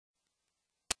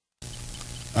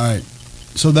All right.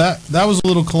 So that was a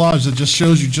little collage that just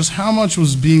shows you just how much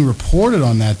was being reported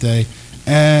on that day,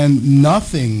 and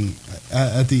nothing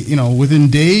at the within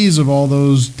days of all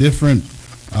those different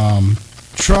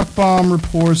truck bomb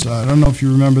reports. I don't know if you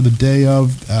remember the day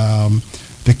of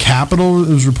the Capitol.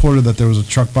 It was reported that there was a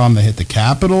truck bomb that hit the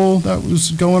Capitol that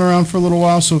was going around for a little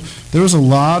while. So there was a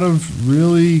lot of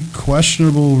really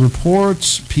questionable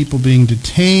reports, people being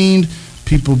detained,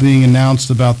 people being announced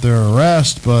about their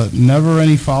arrest, but never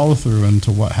any follow-through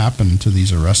into what happened to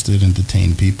these arrested and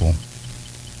detained people.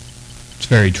 It's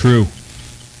very true.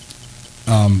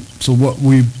 So what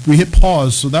we hit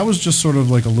pause. So that was just sort of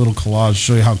like a little collage to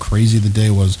show you how crazy the day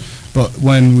was. But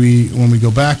when we go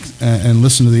back and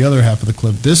listen to the other half of the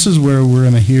clip, this is where we're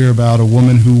going to hear about a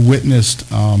woman who witnessed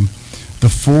the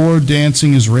 4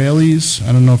 dancing Israelis.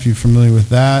 I don't know if you're familiar with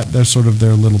that. They're sort of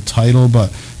their little title,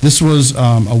 but this was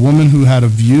a woman who had a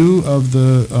view of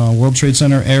the World Trade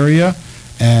Center area,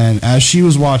 and as she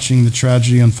was watching the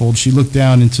tragedy unfold, she looked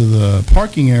down into the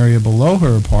parking area below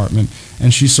her apartment,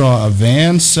 and she saw a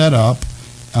van set up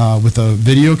with a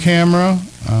video camera,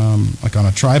 like on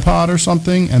a tripod or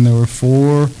something, and there were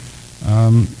 4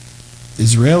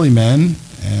 Israeli men.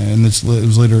 And it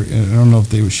was later, I don't know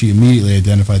if she immediately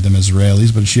identified them as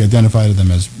Israelis, but she identified them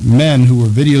as men who were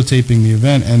videotaping the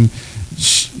event, and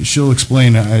she'll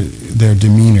explain their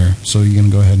demeanor. So you're going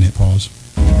to go ahead and hit pause.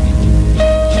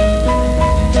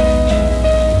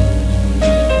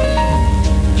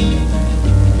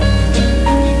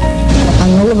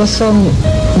 And all of a sudden,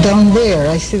 down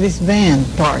there, I see this van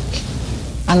parked.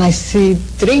 And I see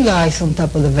 3 guys on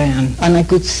top of the van, and I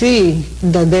could see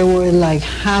that they were like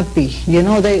happy. They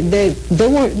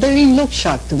didn't look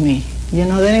shocked to me. They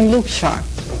didn't look shocked.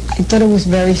 I thought it was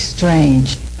very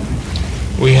strange.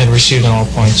 We had received an all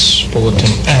points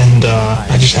bulletin, and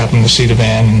I just happened to see the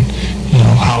van,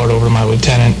 and hollered over to my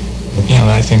lieutenant.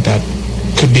 I think that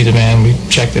could be the van. We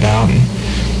checked it out, and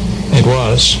it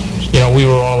was. We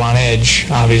were all on edge,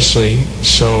 obviously,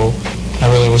 so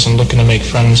I really wasn't looking to make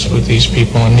friends with these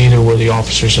people, and neither were the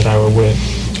officers that I were with.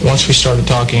 Once we started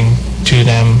talking to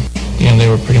them, they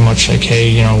were pretty much like,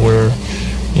 hey, we're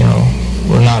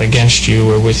not against you,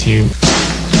 we're with you.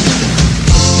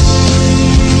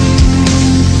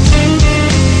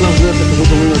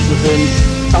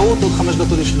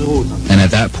 And at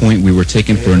that point, we were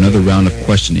taken for another round of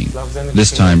questioning,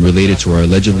 this time related to our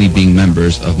allegedly being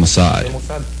members of Mossad.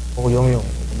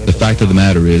 The fact of the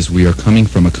matter is, we are coming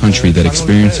from a country that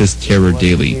experiences terror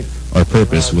daily. Our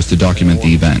purpose was to document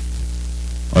the event.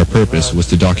 Our purpose was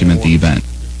to document the event.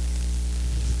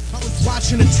 I was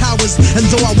watching the towers, and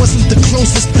though I wasn't the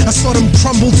closest, I saw them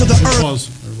crumble to the earth. Pause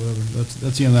or whatever.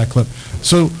 That's the end of that clip.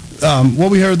 So what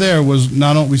we heard there was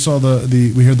not only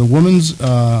we heard the woman's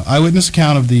eyewitness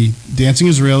account of the dancing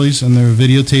Israelis, and they were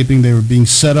videotaping. They were being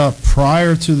set up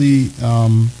prior to the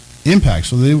impact.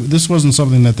 So this wasn't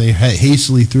something that they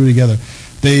hastily threw together.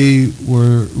 They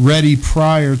were ready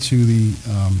prior to the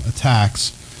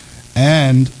attacks.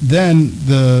 And then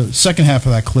the second half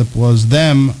of that clip was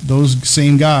those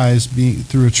same guys speaking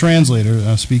through a translator,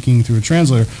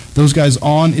 those guys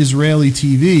on Israeli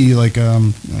TV, like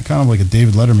kind of like a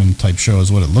David Letterman type show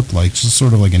is what it looked like, just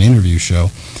sort of like an interview show.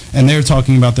 And they were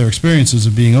talking about their experiences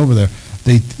of being over there.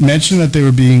 They mentioned that they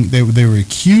were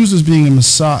accused as being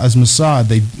Mossad.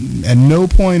 They at no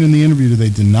point in the interview did they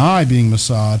deny being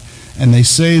Mossad, and they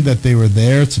say that they were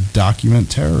there to document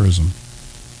terrorism.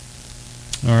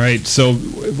 All right, so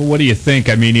what do you think?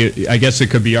 I mean, I guess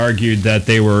it could be argued that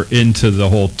they were into the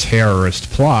whole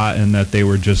terrorist plot and that they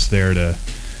were just there to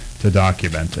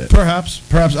document it. Perhaps.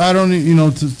 I don't,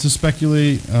 to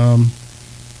speculate.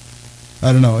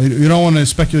 I don't know. You don't want to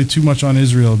speculate too much on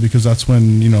Israel, because that's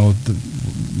when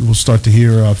we'll start to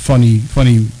hear funny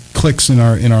clicks in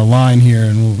our line here,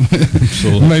 and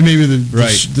maybe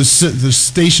the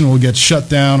station will get shut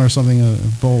down or something. A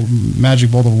magic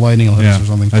bolt of lightning will hit us or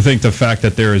something. I think the fact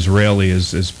that they're Israeli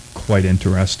is quite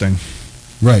interesting.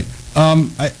 Right.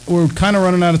 We're kind of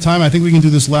running out of time. I think we can do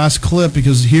this last clip,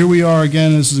 because here we are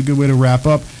again. This is a good way to wrap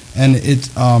up, and it's.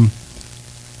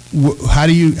 How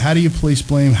do you place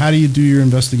blame? How do you do your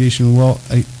investigation? Well,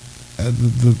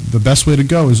 the best way to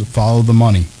go is follow the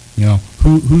money.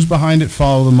 Who's behind it?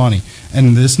 Follow the money.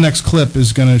 And this next clip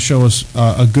is going to show us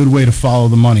a good way to follow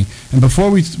the money. And before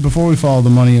we follow the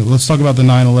money, let's talk about the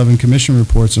 9/11 Commission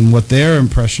reports and what their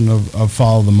impression of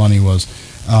follow the money was.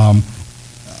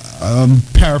 I'm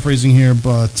paraphrasing here,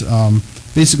 but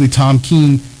basically Tom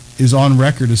Keene is on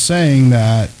record as saying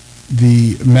that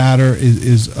the matter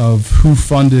is of who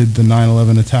funded the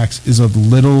 9/11 attacks is of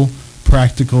little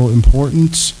practical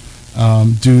importance.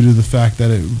 due to the fact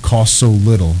that it costs so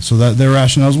little. So that their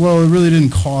rationale is, well, it really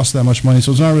didn't cost that much money,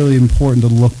 so it's not really important to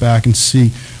look back and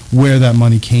see where that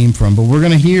money came from. But we're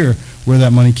going to hear where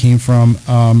that money came from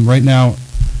right now.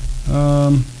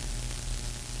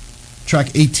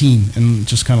 Track 18, and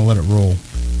just kind of let it roll.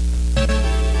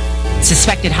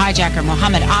 Suspected hijacker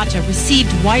Mohammed Atta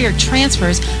received wire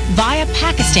transfers via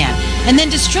Pakistan and then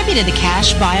distributed the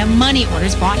cash via money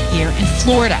orders bought here in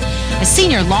Florida. A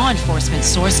senior law enforcement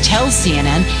source tells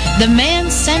CNN the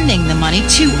man sending the money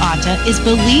to Atta is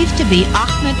believed to be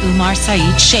Ahmed Umar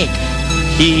Saeed Sheikh.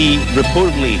 He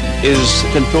reportedly is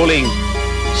controlling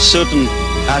certain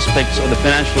aspects of the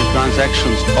financial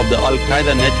transactions of the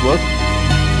Al-Qaeda network.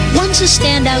 Once a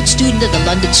standout student at the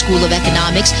London School of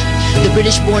Economics, the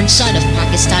British-born son of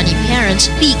Pakistani parents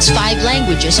speaks 5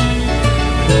 languages.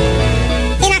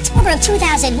 In October of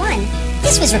 2001,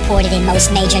 this was reported in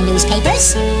most major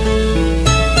newspapers.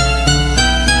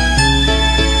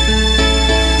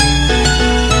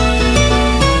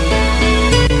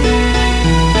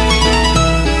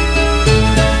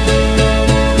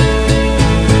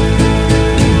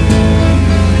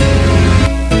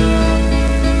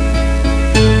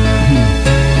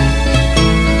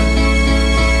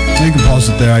 You can pause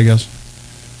it there, I guess.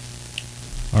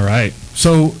 All right.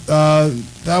 So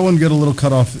that one got a little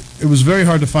cut off. It was very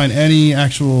hard to find any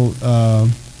actual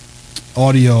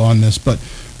audio on this, but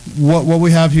what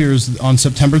we have here is on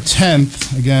September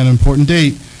 10th, again, an important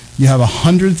date, you have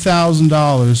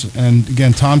 $100,000, and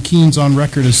again, Tom Keen's on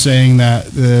record as saying that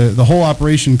the whole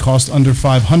operation cost under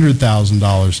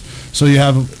 $500,000. So you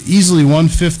have easily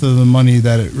 1/5 of the money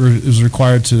that is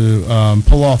required to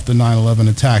pull off the 9/11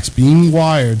 attacks being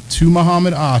wired to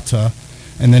Mohammed Atta,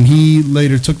 and then he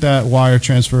later took that wire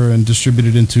transfer and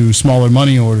distributed into smaller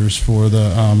money orders for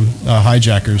the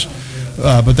hijackers.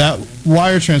 But that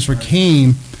wire transfer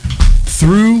came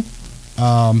through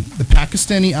the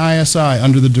Pakistani ISI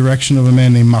under the direction of a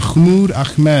man named Mahmoud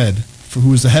Ahmed, who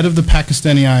was the head of the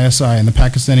Pakistani ISI, and the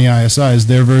Pakistani ISI is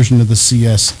their version of the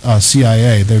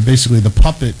CIA. They're basically the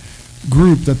puppet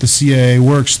group that the CIA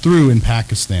works through in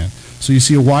Pakistan. So you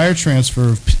see a wire transfer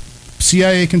of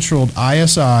CIA-controlled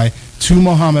ISI to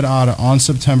Mohammed Atta on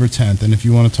September 10th, and if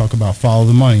you want to talk about follow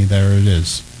the money, there it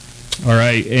is. All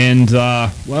right, and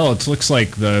well, it looks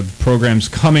like the program's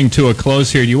coming to a close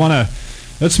here. Do you want to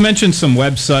let's mention some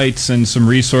websites and some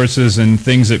resources and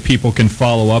things that people can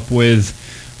follow up with?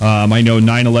 I know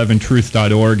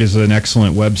 911truth.org is an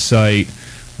excellent website.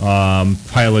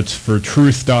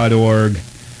 Pilotsfortruth.org,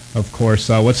 of course.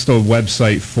 What's the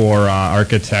website for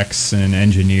architects and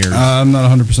engineers? I'm not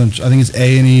 100%. I think it's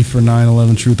A&E for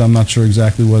 9/11 Truth. I'm not sure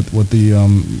exactly what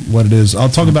it is. I'll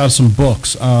talk about some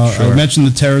books. Sure. I mentioned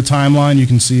the Terror Timeline. You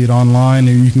can see it online,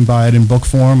 or you can buy it in book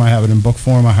form. I have it in book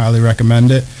form. I highly recommend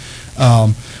it.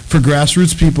 For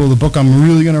grassroots people, the book I'm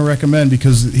really going to recommend,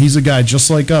 because he's a guy just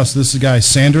like us. This is a guy,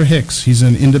 Sander Hicks. He's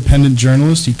an independent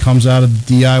journalist. He comes out of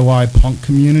the DIY punk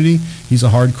community. He's a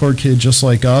hardcore kid just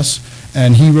like us.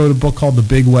 And he wrote a book called The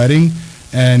Big Wedding.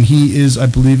 And he is, I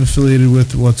believe, affiliated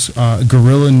with what's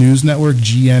Guerrilla News Network,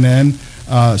 GNN.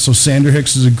 So Sander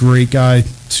Hicks is a great guy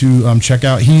to check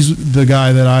out. He's the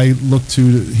guy that I looked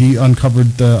to. He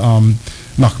uncovered the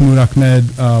Mahmoud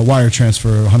Ahmed wire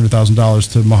transfer of $100,000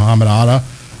 to Mohammed Atta.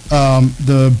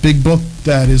 The big book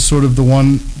that is sort of the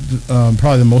one,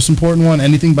 probably the most important one,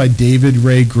 anything by David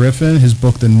Ray Griffin. His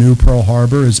book, The New Pearl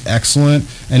Harbor, is excellent,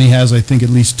 and he has, I think, at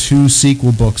least 2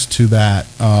 sequel books to that,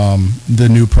 The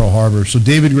New Pearl Harbor. So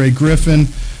David Ray Griffin,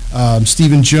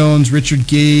 Stephen Jones, Richard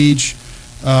Gage,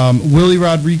 Willie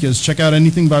Rodriguez. Check out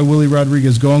anything by Willie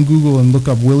Rodriguez. Go on Google and look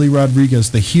up Willie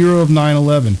Rodriguez, the hero of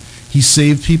 9/11. He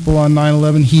saved people on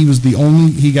 9/11. He was the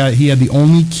only. He had the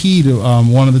only key to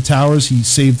one of the towers. He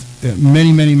saved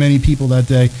many people that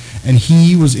day. And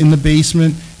he was in the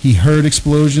basement. He heard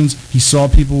explosions. He saw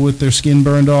people with their skin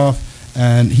burned off.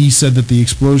 And he said that the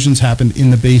explosions happened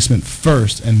in the basement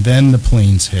first, and then the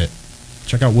planes hit.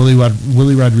 Check out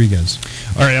Willie Rodriguez.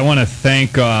 All right, I want to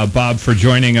thank Bob for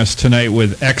joining us tonight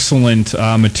with excellent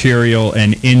material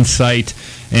and insight.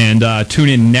 And tune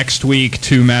in next week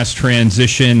to Mass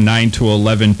Transition, 9 to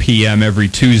 11 p.m. every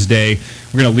Tuesday.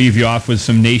 We're going to leave you off with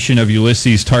some Nation of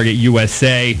Ulysses, Target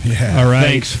USA. Yeah. All right.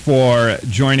 Thanks for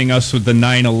joining us with the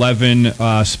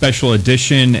 9/11 special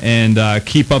edition, and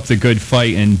keep up the good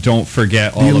fight, and don't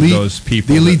forget all of those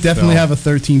people. The elite definitely have a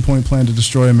 13-point plan to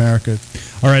destroy America.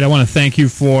 All right, I want to thank you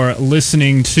for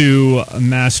listening to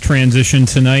Mass Transition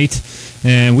tonight.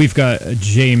 And we've got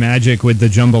Jay Magic with the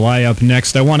Jambalaya up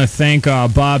next. I want to thank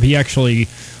Bob. He actually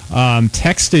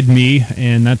texted me,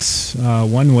 and that's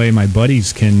one way my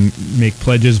buddies can make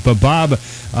pledges. But Bob,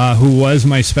 who was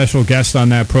my special guest on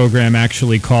that program,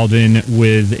 actually called in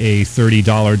with a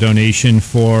 $30 donation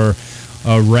for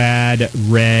a rad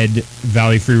red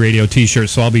Valley Free Radio t-shirt.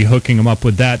 So I'll be hooking him up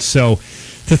with that. So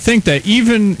to think that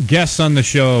even guests on the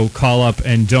show call up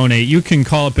and donate. You can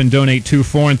call up and donate to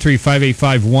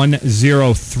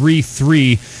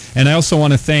 413-585-1033. And I also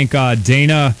want to thank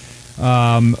Dana,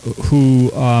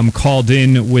 who called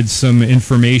in with some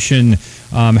information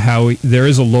how there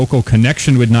is a local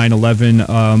connection with 9/11.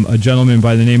 A gentleman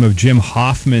by the name of Jim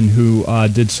Hoffman, who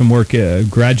did some work,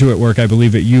 graduate work, I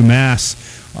believe, at UMass,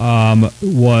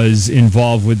 was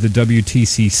involved with the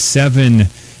WTC-7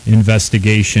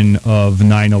 investigation of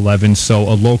 9/11. So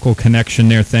a local connection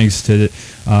there. Thanks to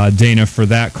Dana for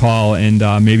that call, and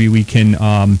maybe we can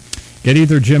get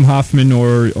either Jim Hoffman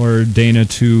or Dana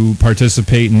to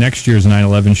participate in next year's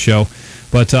 9/11 show.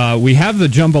 But we have the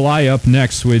Jambalaya up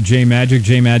next with Jay Magic.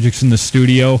 Jay Magic's in the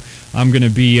studio. I'm going to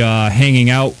be hanging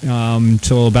out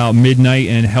till about midnight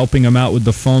and helping him out with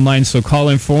the phone line. So call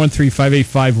in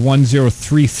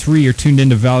 413-585-1033 or tuned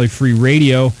into Valley Free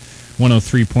Radio,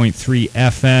 103.3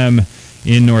 FM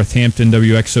in Northampton,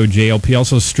 WXOJLP.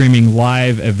 Also streaming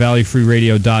live at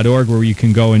valleyfreeradio.org, where you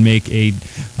can go and make a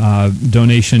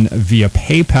donation via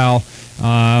PayPal.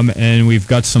 And we've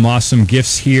got some awesome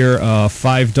gifts here.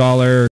 $5